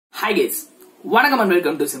Hi guys, வணக்கம் and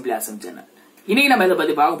welcome to Simply Awesome channel. இன்னைக்கு நம்ம எதை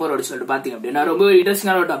பத்தி பார்க்க போறோம் சொல்லிட்டு பாத்தீங்க அப்படின்னா ரொம்ப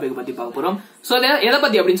இன்ட்ரெஸ்டிங்கான ஒரு டாபிக் பத்தி பார்க்க போறோம். சோ எதை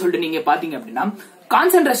பத்தி அப்படின்னு சொல்லிட்டு நீங்க பாத்தீங்க அப்படின்னா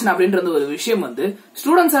கான்சென்ட்ரேஷன் அப்படின்றது ஒரு விஷயம் வந்து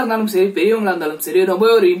ஸ்டூடெண்ட்ஸா இருந்தாலும் சரி பெரியவங்களா இருந்தாலும் சரி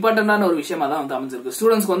ரொம்ப ஒரு இம்பார்ட்டன்டான ஒரு விஷயமா தான் வந்து அமைஞ்சிருக்கு.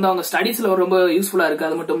 ஸ்டூடெண்ட்ஸ்க்கு வந்து அவங்க ஸ்டடீஸ்ல ரொம்ப யூஸ்ஃபுல்லா இருக்கு.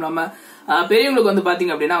 அது மட்டும் இல்லாம பெரியவங்களுக்கு வந்து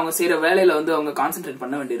பாத்தீங்க அப்படின்னா அவங்க செய்யற வேலையில வந்து அவங்க கான்சென்ட்ரேட்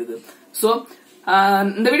பண்ண வேண்டியிருக்கு. சோ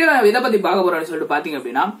இந்த வீடியோ நான் இதை பத்தி பார்க்க போறோம்னு சொல்லிட்டு பாத்தீங்க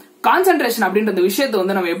அப்படின்னா கான்சென்ட்ரேஷன் அப்படின்ற விஷயத்தை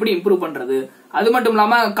வந்து நம்ம எப்படி இம்ப்ரூவ் பண்றது, அது மட்டும்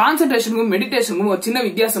இல்லாம கான்சென்ட்ரேஷனுக்கும் மெடிடேஷனுக்கும் ஒரு சின்ன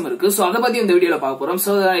வித்தியாசம் இருக்கு. சோ அதை பத்தி இந்த வீடியோல பார்க்க போறோம்.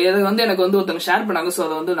 சோ இதை வந்து எனக்கு வந்து ஒருத்தவங்க ஷேர் பண்ணாங்க. சோ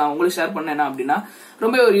அதை வந்து நான் உங்களுக்கு ஷேர் பண்ணேன் அப்படின்னா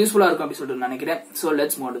ரொம்ப ஒரு யூஸ்ஃபுல்லா இருக்கும் அப்படின்னு சொல்லிட்டு நினைக்கிறேன். So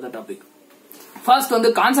let's move to the topic. First வந்து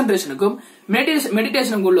கான்சென்ட்ரேஷனுக்கும்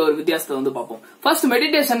மெடிடேஷனுக்கும் உள்ள ஒரு வித்தியாசத்தை வந்து பார்ப்போம். ஃபர்ஸ்ட்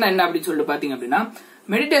மெடிடேஷன் என்ன அப்படின்னு சொல்லிட்டு பாத்தீங்க அப்படின்னா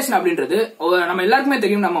மெடிடேஷன் அப்படின்றது நம்ம எல்லாருக்குமே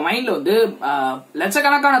தெரியும். நம்ம மைண்ட்ல வந்து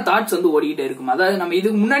லட்சக்கணக்கான தாட்ஸ் வந்து ஓடிக்கிட்டே இருக்கும். அதாவது நம்ம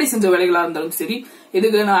இதுக்கு முன்னாடி செஞ்ச வேலைகளா இருந்தாலும் சரி,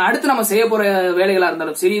 இதுக்கு அடுத்து நம்ம செய்ய போற வேலைகளா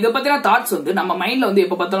இருந்தாலும் சரி, இதை பத்தின தாட்ஸ் வந்து நம்ம மைண்ட்ல வந்து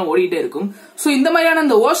எப்ப பார்த்தாலும் ஓடிட்டே இருக்கும். சோ இந்த மாதிரியான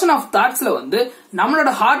இந்த ஓஷன் ஆஃப் தாட்ஸ்ல வந்து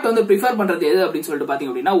நம்மளோட ஹார்ட் வந்து ப்ரிஃபர் பண்றது எது அப்படின்னு சொல்லிட்டு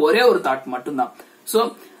பாத்தீங்க அப்படின்னா ஒரே ஒரு தாட் மட்டும்தான். சோ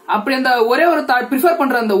அப்படி அந்த ஒரே ஒரு தாட் ப்ரிஃபர்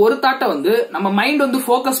பண்ற அந்த ஒரு தாட்டை வந்து நம்ம மைண்ட் வந்து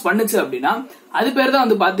போக்கஸ் பண்ணுச்சு அப்படின்னா அது பேர் தான்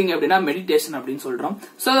வந்து பாத்தீங்க அப்படின்னா மெடிடேஷன் அப்படின்னு சொல்றோம்.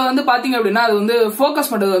 சோ அதை வந்து பாத்தீங்க அப்படின்னா அது வந்து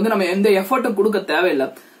போக்கஸ் பண்றது வந்து நம்ம எந்த எஃபர்ட்டும் கொடுக்க தேவையில்லை.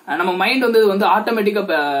 நம்ம மைண்ட் வந்து ஆட்டோமேட்டிக்கா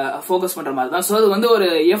போக்கஸ் பண்ற மாதிரி தான். சோ அது வந்து ஒரு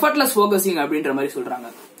எஃபர்ட்லெஸ் போக்கசிங் அப்படின்ற மாதிரி சொல்றாங்க.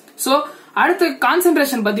 சோ அடுத்து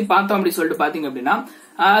கான்சென்ட்ரேஷன் பத்தி பார்த்தோம் அப்படின்னு சொல்லிட்டு பாத்தீங்க அப்படின்னா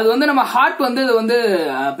அது வந்து நம்ம ஹார்ட் வந்து இது வந்து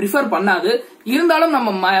ப்ரிஃபர் பண்ணாது, இருந்தாலும்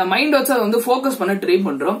நம்ம மைண்ட் வச்சு அதை வந்து போக்கஸ் பண்ண ட்ரை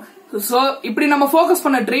பண்றோம். சோ இப்படி நம்ம போக்கஸ்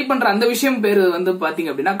பண்ண ட்ரை பண்ற அந்த விஷயம் பேரு வந்து பாத்தீங்க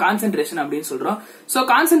அப்படின்னா கான்சென்ட்ரேஷன் அப்படின்னு சொல்றோம். சோ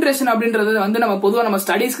கான்சென்ட்ரேஷன் அப்படின்றது வந்து நம்ம பொதுவா நம்ம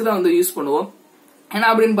ஸ்டடீஸ்க்கு தான் வந்து யூஸ் பண்ணுவோம். ஏன்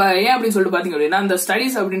அப்படின்னு சொல்லிட்டு பாத்தீங்க அப்படின்னா அந்த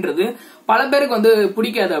ஸ்டடீஸ் அப்படின்றது பல பேருக்கு வந்து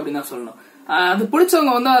பிடிக்காது அப்படின்னு தான் சொல்லணும். அது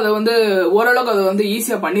பிடிச்சவங்க வந்து அதை வந்து ஓரளவுக்கு அதை வந்து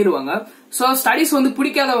ஈஸியா பண்ணிடுவாங்க. சோ ஸ்டடீஸ் வந்து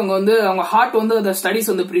பிடிக்காதவங்க வந்து அவங்க ஹார்ட் வந்து அந்த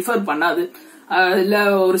ஸ்டடீஸ் வந்து ப்ரிஃபர் பண்ணாது. இல்ல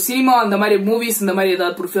ஒரு சினிமா அந்த மாதிரி மூவிஸ் இந்த மாதிரி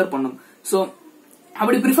ஏதாவது ப்ரிஃபர் பண்ணும். சோ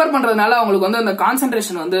அப்படி ப்ரிஃபர் பண்றதுனால அவங்களுக்கு வந்து அந்த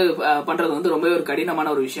கான்சென்ட்ரேஷன் வந்து பண்றது வந்து ரொம்ப ஒரு கடினமான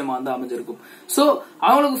ஒரு விஷயமா வந்து அமைஞ்சிருக்கும். சோ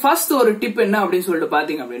அவங்களுக்கு ஃபர்ஸ்ட் ஒரு டிப் என்ன அப்படின்னு சொல்லிட்டு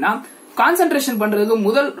பாத்தீங்க அப்படின்னா கான்சென்ட்ரேஷன் பண்றதுக்கு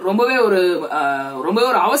முதல் ரொம்பவே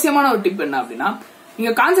ஒரு அவசியமான ஒரு டிப் என்ன அப்படின்னா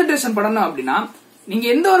நீங்க கான்சென்ட்ரேஷன் பண்ணணும் அப்படின்னா நீங்க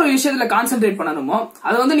எந்த ஒரு விஷயத்துல கான்சென்ட்ரேட் பண்ணணுமோ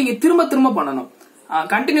அதை வந்து நீங்க திரும்ப திரும்ப பண்ணணும்.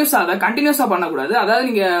 கண்டினியூஸா பண்ணக்கூடாது. அதாவது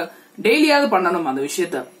நீங்க டெய்லியாவது பண்ணணும் அந்த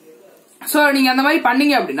விஷயத்த. சோ நீங்க அந்த மாதிரி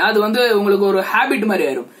பண்ணீங்க அப்படின்னா அது வந்து உங்களுக்கு ஒரு ஹேபிட் மாதிரி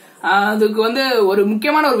ஆயிரும். அதுக்கு வந்து ஒரு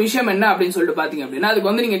முக்கியமான ஒரு விஷயம் என்ன அப்படின்னு சொல்லிட்டு பாத்தீங்க அப்படின்னா அதுக்கு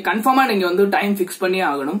வந்து நீங்க கன்ஃபார்மா நீங்க வந்து டைம் பிக்ஸ் பண்ணி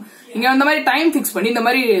ஆகணும். நீங்க அந்த மாதிரி டைம் பிக்ஸ் பண்ணி இந்த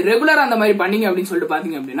மாதிரி ரெகுலரா அந்த மாதிரி பண்ணீங்க அப்படின்னு சொல்லிட்டு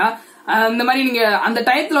பாத்தீங்க அப்படின்னா இந்த மாதிரி நீங்க அந்த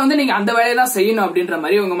டயத்துல வந்து நீங்க அந்த வேலையை தான் செய்யணும் அப்படின்ற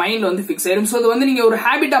மாதிரி உங்க மைண்ட்ல வந்து பிக்ஸ் ஆயிரும். சோ அது வந்து நீங்க ஒரு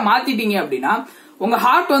ஹேபிட்டா மாத்திட்டீங்க அப்படின்னா உங்க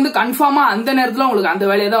ஹார்ட் வந்து கன்ஃபார்மா அந்த நேரத்துல உங்களுக்கு அந்த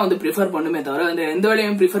வேலையை தான் வந்து ப்ரிஃபர் பண்ணுமே தவிர எந்த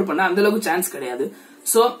வேலையும் ப்ரிஃபர் பண்ண அந்த அளவுக்கு சான்ஸ் கிடையாது.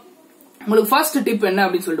 சோ உங்களுக்கு ஃபர்ஸ்ட் டிப் என்ன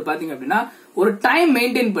அப்படின்னு சொல்லிட்டு பாத்தீங்க அப்படின்னா ஒரு டைம்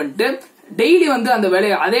மெயின்டைன் பண்ணிட்டு டெய்லி வந்து அந்த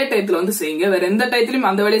வேலையை அதே டயத்துல வந்து செய்யுங்க. வேற எந்த டயத்திலயும்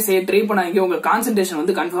அந்த வேலையை செய்ய ட்ரை பண்ணாங்க. உங்களுக்கு கான்சென்ட்ரேஷன்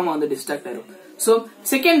வந்து கன்ஃபார்மா வந்து டிஸ்ட்ராக்ட் ஆயிரும். சோ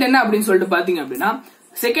செகண்ட் என்ன அப்படின்னு சொல்லிட்டு பாத்தீங்க அப்படின்னா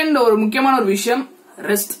செகண்ட் ஒரு முக்கியமான ஒரு விஷயம்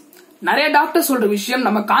ரெஸ்ட். நிறைய டாக்டர் சொல்ற விஷயம்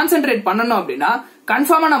நம்ம கான்சென்ட்ரேட் பண்ணணும் அப்படின்னா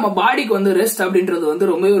கன்ஃபார்மா நம்ம பாடிக்கு வந்து ரெஸ்ட் அப்படின்றது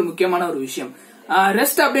வந்து ரொம்ப ஒரு முக்கியமான ஒரு விஷயம்.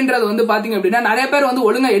 ரெஸ்ட் அப்படின்றது வந்து பாத்தீங்க அப்படின்னா நிறைய பேர் வந்து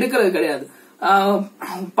ஒழுங்கா எடுக்கிறது கிடையாது.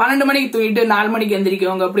 12 மணிக்கு தூங்கிட்டு 4 மணிக்கு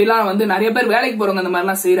எந்திரிக்கிறவங்க அப்படிலாம் வந்து நிறைய பேர் வேலைக்கு போறவங்க அந்த மாதிரி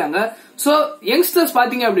எல்லாம் செய்யறாங்க. சோ யங்ஸ்டர்ஸ்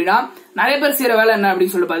பாத்தீங்க அப்படின்னா நிறைய பேர் செய்யற வேலை என்ன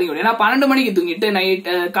அப்படின்னு சொல்லி பாத்தீங்க அப்படின்னா 12 மணிக்கு தூங்கிட்டு நைட்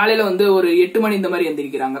காலையில வந்து ஒரு 8 மணி இந்த மாதிரி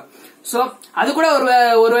எந்திரிக்கிறாங்க. சோ அது கூட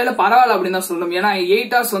ஒருவேளை பரவாயில்ல அப்படின்னு தான் சொல்லணும். ஏன்னா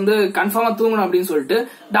 8 hours வந்து கன்ஃபார்மா தூங்கணும் அப்படின்னு சொல்லிட்டு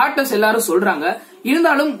டாக்டர்ஸ் எல்லாரும் சொல்றாங்க.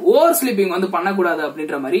 இருந்தாலும் ஓவர் ஸ்லீப்பிங் வந்து பண்ணக்கூடாது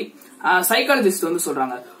அப்படின்ற மாதிரி சைக்காலஜிஸ்ட் வந்து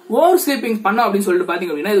சொல்றாங்க. ஓவர் ஸ்லீப்பிங் பண்ணோம் அப்படின்னு சொல்லிட்டு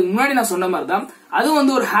பாத்தீங்க அப்படின்னா இதுக்கு முன்னாடி நான் சொன்ன மாதிரி தான் அதுவும்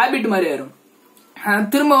வந்து ஒரு ஹேபிட் மாதிரி ஆயிரும்.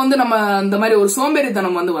 திரும்ப வந்து நம்ம அந்த மாதிரி ஒரு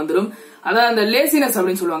சோம்பேறித்தனம் வந்து வந்துடும். அதாவது அந்த லேசினஸ்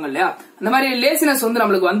அப்படின்னு சொல்லுவாங்க இல்லையா, அந்த மாதிரி லேசினஸ் வந்து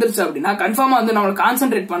நம்மளுக்கு வந்துருச்சு அப்படின்னா கன்ஃபார்மா வந்து நம்ம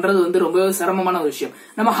கான்சென்ட்ரேட் பண்றது வந்து ரொம்ப சிரமமான ஒரு விஷயம்.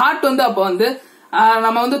 நம்ம ஹார்ட் வந்து அப்ப வந்து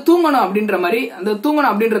நம்ம வந்து தூங்கணும் அப்படின்ற மாதிரி அந்த தூங்கணும்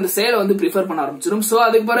அப்படின்ற அந்த செயலை வந்து ப்ரிஃபர் பண்ண ஆரம்பிச்சிடும். சோ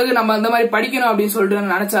அதுக்கு பிறகு நம்ம அந்த மாதிரி படிக்கணும் அப்படின்னு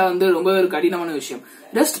சொல்லிட்டு நினைச்சா வந்து ரொம்ப ஒரு கடினமான விஷயம்.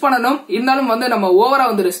 ரெஸ்ட் பண்ணணும், இருந்தாலும் வந்து நம்ம ஓவரா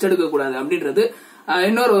வந்து ரெஸ்ட் எடுக்க கூடாது அப்படின்றது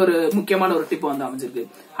இன்னொரு ஒரு முக்கியமான ஒரு டிப் வந்து அமைஞ்சிருக்கு.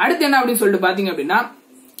 அடுத்து என்ன அப்படின்னு சொல்லிட்டு பாத்தீங்க அப்படின்னா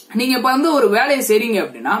நீங்க இப்ப வந்து ஒரு வேலையை செய்றீங்க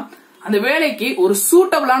அப்படின்னா அந்த வேலைக்கு ஒரு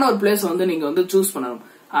சூட்டபிளான ஒரு பிளேஸ் வந்து நீங்க வந்து சூஸ் பண்ணணும்.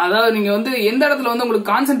 அதாவது நீங்க வந்து எந்த இடத்துல வந்து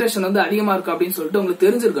உங்களுக்கு கான்சென்ட்ரேஷன் வந்து அதிகமா இருக்கு அப்படின்னு சொல்லிட்டு உங்களுக்கு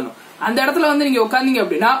தெரிஞ்சிருக்கணும். அந்த இடத்துல வந்து நீங்க உட்காந்தீங்க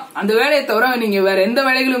அப்படின்னா அந்த வேலையை தவிர நீங்க வேற எந்த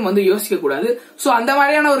வேலைகளும் வந்து யோசிக்க கூடாது. சோ அந்த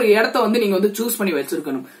மாதிரியான ஒரு இடத்த வந்து நீங்க வந்து சூஸ் பண்ணி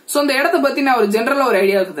வச்சிருக்கணும். சோ அந்த இடத்த பத்தி நான் ஒரு ஜெனரலா ஒரு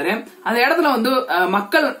ஐடியா தரேன். அந்த இடத்துல வந்து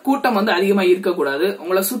மக்கள் கூட்டம் வந்து அதிகமா இருக்கக்கூடாது.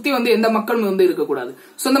 உங்களை சுத்தி வந்து எந்த மக்களும் வந்து இருக்கக்கூடாது.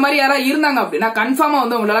 சோ இந்த மாதிரி யாராவது இருந்தாங்க அப்படின்னா கன்ஃபார்மா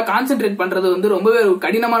வந்து உங்களால கான்சென்ட்ரேட் பண்றது வந்து ரொம்பவே ஒரு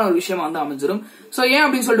கடினமான ஒரு விஷயமா வந்து அமைஞ்சிடும். சோ ஏன்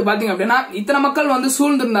அப்படின்னு சொல்லிட்டு பாத்தீங்க அப்படின்னா இத்தனை மக்கள் வந்து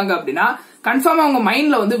சூழ்ந்திருந்தாங்க அப்படின்னா கன்ஃபார்மா உங்க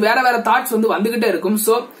மைண்ட்ல வந்து வேற தாட்ஸ் வந்து வந்துகிட்டே இருக்கும்.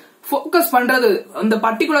 சோ ஃபோக்கஸ் பண்றது, அந்த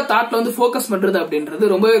பர்டிகுலர் தாட்ல வந்து ஃபோக்கஸ் பண்றது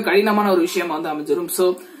அப்படின்றது ரொம்பவே கடினமான ஒரு விஷயமா வந்து அமைஞ்சிடும். சோ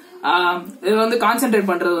இது வந்து கான்சென்ட்ரேட்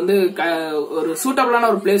பண்றது வந்து ஒரு சூட்டபிளான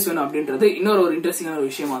ஒரு பிளேஸ் வேணும் அப்படின்றது இன்னொரு ஒரு இன்ட்ரெஸ்டிங்கான ஒரு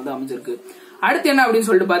விஷயமா வந்து அமைஞ்சிருக்கு. அடுத்து என்ன அப்படின்னு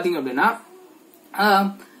சொல்லிட்டு பாத்தீங்க அப்படின்னா,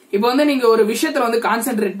 இப்ப வந்து நீங்க ஒரு விஷயத்துல வந்து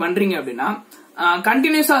கான்சென்ட்ரேட் பண்றீங்க அப்படின்னா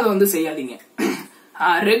கண்டினியூஸா அதை வந்து செய்யாதீங்க.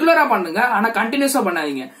 ரெகுலரா பண்ணுங்க, ஆனா கண்டினியூஸா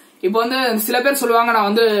பண்ணாதீங்க. இப்ப வந்து சில பேர் சொல்லுவாங்க, நான்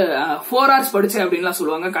வந்து 4 hours படிச்சேன் அப்படின்லாம்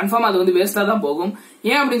சொல்லுவாங்க. கன்ஃபார்ம் அது வந்து வேஸ்டா தான் போகும்.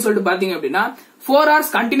 ஏன் அப்படின்னு சொல்லிட்டு பாத்தீங்க அப்படின்னா 4 hours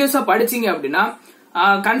கண்டினியூஸா படிச்சீங்க அப்படின்னா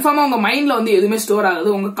கன்ஃபார்மா உங்க மைண்ட்ல வந்து எதுவுமே ஸ்டோர் ஆகாது.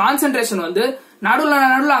 உங்க கான்சென்ட்ரேஷன் வந்து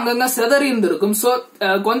நடுவுல அங்கங்க செதறி இருந்திருக்கும். சோ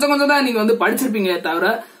கொஞ்சம் கொஞ்சம் தான் நீங்க வந்து படிச்சிருப்பீங்க தவிர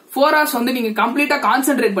 4 hours வந்து நீங்க கம்ப்ளீட்டா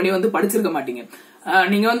கான்சென்ட்ரேட் பண்ணி வந்து படிச்சிருக்க மாட்டீங்க.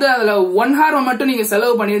 நீங்க வந்து அதுல 1 hour மட்டும் நீங்க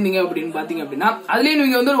செலவு பண்ணிருந்தீங்க அப்படின்னு பாத்தீங்க அப்படின்னா அதுலயும்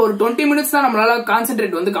நீங்க வந்து ஒரு 20 minutes தான் நம்மளால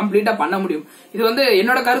கான்சென்ட்ரேட் வந்து கம்ப்ளீட்டா பண்ண முடியும். இது வந்து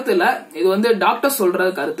என்னோட கருத்து இல்ல, இது வந்து டாக்டர் சொல்ற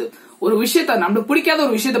கருத்து. ஒரு விஷயத்த நம்மளுக்கு பிடிக்காத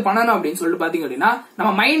ஒரு விஷயத்த பண்ணணும் அப்படின்னு சொல்லிட்டு பாத்தீங்க அப்படின்னா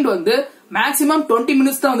நம்ம மைண்ட் வந்து மேக்ஸிமம் 20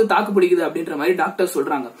 minutes தான் வந்து தாக்கு பிடிக்குது அப்படின்ற மாதிரி டாக்டர்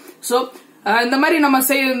சொல்றாங்க. சோ இந்த மாதிரி நம்ம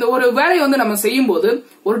ஒரு வேலையை வந்து நம்ம செய்யும் போது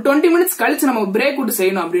ஒரு 20 minutes கழிச்சு நம்ம பிரேக் விட்டு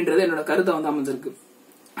செய்யணும் அப்படின்றது என்னோட கருத்தை வந்து அமைஞ்சிருக்கு.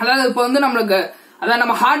 அதாவது இப்ப வந்து நம்மளுக்கு அதான்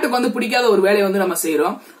நம்ம ஹார்ட்டுக்கு வந்து பிடிக்காத ஒரு வேலையை வந்து நம்ம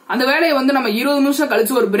செய்யறோம். அந்த வேலையை வந்து நம்ம 20 நிமிஷம்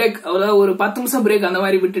கழிச்சு ஒரு பிரேக், அதாவது ஒரு 10 நிமிஷம் பிரேக் அந்த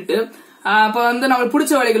மாதிரி விட்டுட்டு அப்ப வந்து நம்மளுக்கு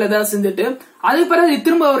பிடிச்ச வேலைகளை ஏதாவது செஞ்சுட்டு அதுக்கு பிறகு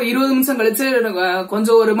திரும்ப ஒரு 20 நிமிஷம் கழிச்சு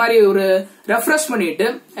கொஞ்சம் ஒரு மாதிரி ஒரு ரெஃப்ரெஷ் பண்ணிட்டு,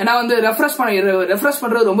 ஏன்னா வந்து ரெஃப்ரெஷ்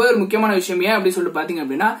பண்றது ரொம்ப ஒரு முக்கியமான விஷயம். ஏன் அப்படின்னு சொல்லிட்டு பாத்தீங்க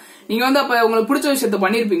அப்படின்னா நீங்க வந்து அப்ப உங்களுக்கு பிடிச்ச விஷயத்த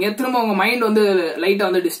பண்ணிருப்பீங்க, திரும்ப உங்க மைண்ட் வந்து லைட்டா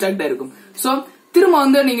வந்து டிஸ்ட்ராக்ட் ஆயிருக்கும். சோ திரும்ப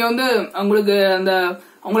வந்து நீங்க வந்து உங்களுக்கு அந்த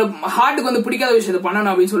உங்களுக்கு ஹார்ட்டுக்கு வந்து பிடிக்காத விஷயத்த பண்ணணும்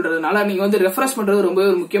அப்படின்னு சொல்றதுனால நீங்க வந்து ரெஃப்ரெஷ் பண்றது ரொம்ப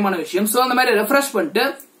ஒரு முக்கியமான விஷயம். சோ அந்த மாதிரி ரெஃப்ரெஷ் பண்ணிட்டு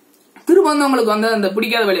திரும்ப வந்து உங்களுக்கு வந்து அந்த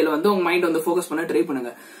பிடிக்காத வேலையில வந்து உங்க மைண்ட் வந்து ஃபோக்கஸ் பண்ண ட்ரை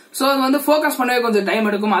பண்ணுங்க. சோ அது வந்து ஃபோக்கஸ் பண்ணவே கொஞ்சம் டைம்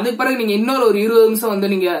எடுக்கும். அதுக்கு பிறகு நீங்க இன்னொரு ஒரு 20 நிமிஷம் வந்து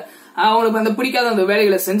நீங்க உங்களுக்கு அந்த பிடிக்காத அந்த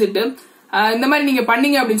வேலைகளை செஞ்சுட்டு இந்த மாதிரி நீங்க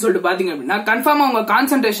பண்ணீங்க அப்படின்னு சொல்லிட்டு பாத்தீங்க அப்படின்னா கன்ஃபார்மா உங்க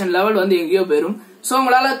கான்சென்ட்ரேஷன் லெவல் வந்து எங்கேயோ போயிரும். சோ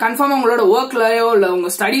உங்களால கன்ஃபார்மா உங்களோட ஒர்க்லயோ இல்ல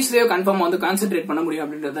உங்க ஸ்டடீஸ்லயோ கன்ஃபார்மா வந்து கான்சென்ட்ரேட் பண்ண முடியும்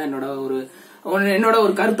அப்படின்றத என்னோட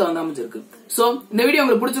ஒரு கருத்தை வந்து அமைஞ்சிருக்கு. சோ இந்த வீடியோ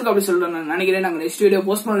உங்களுக்கு பிடிச்சிருக்கு அப்படி சொல்ல நான் நினைக்கிறேன். நாங்க நெக்ஸ்ட் வீடியோ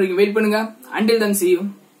போஸ்ட் பண்றதுக்கு வெயிட் பண்ணுங்க. Until then, see you.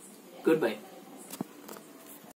 Goodbye.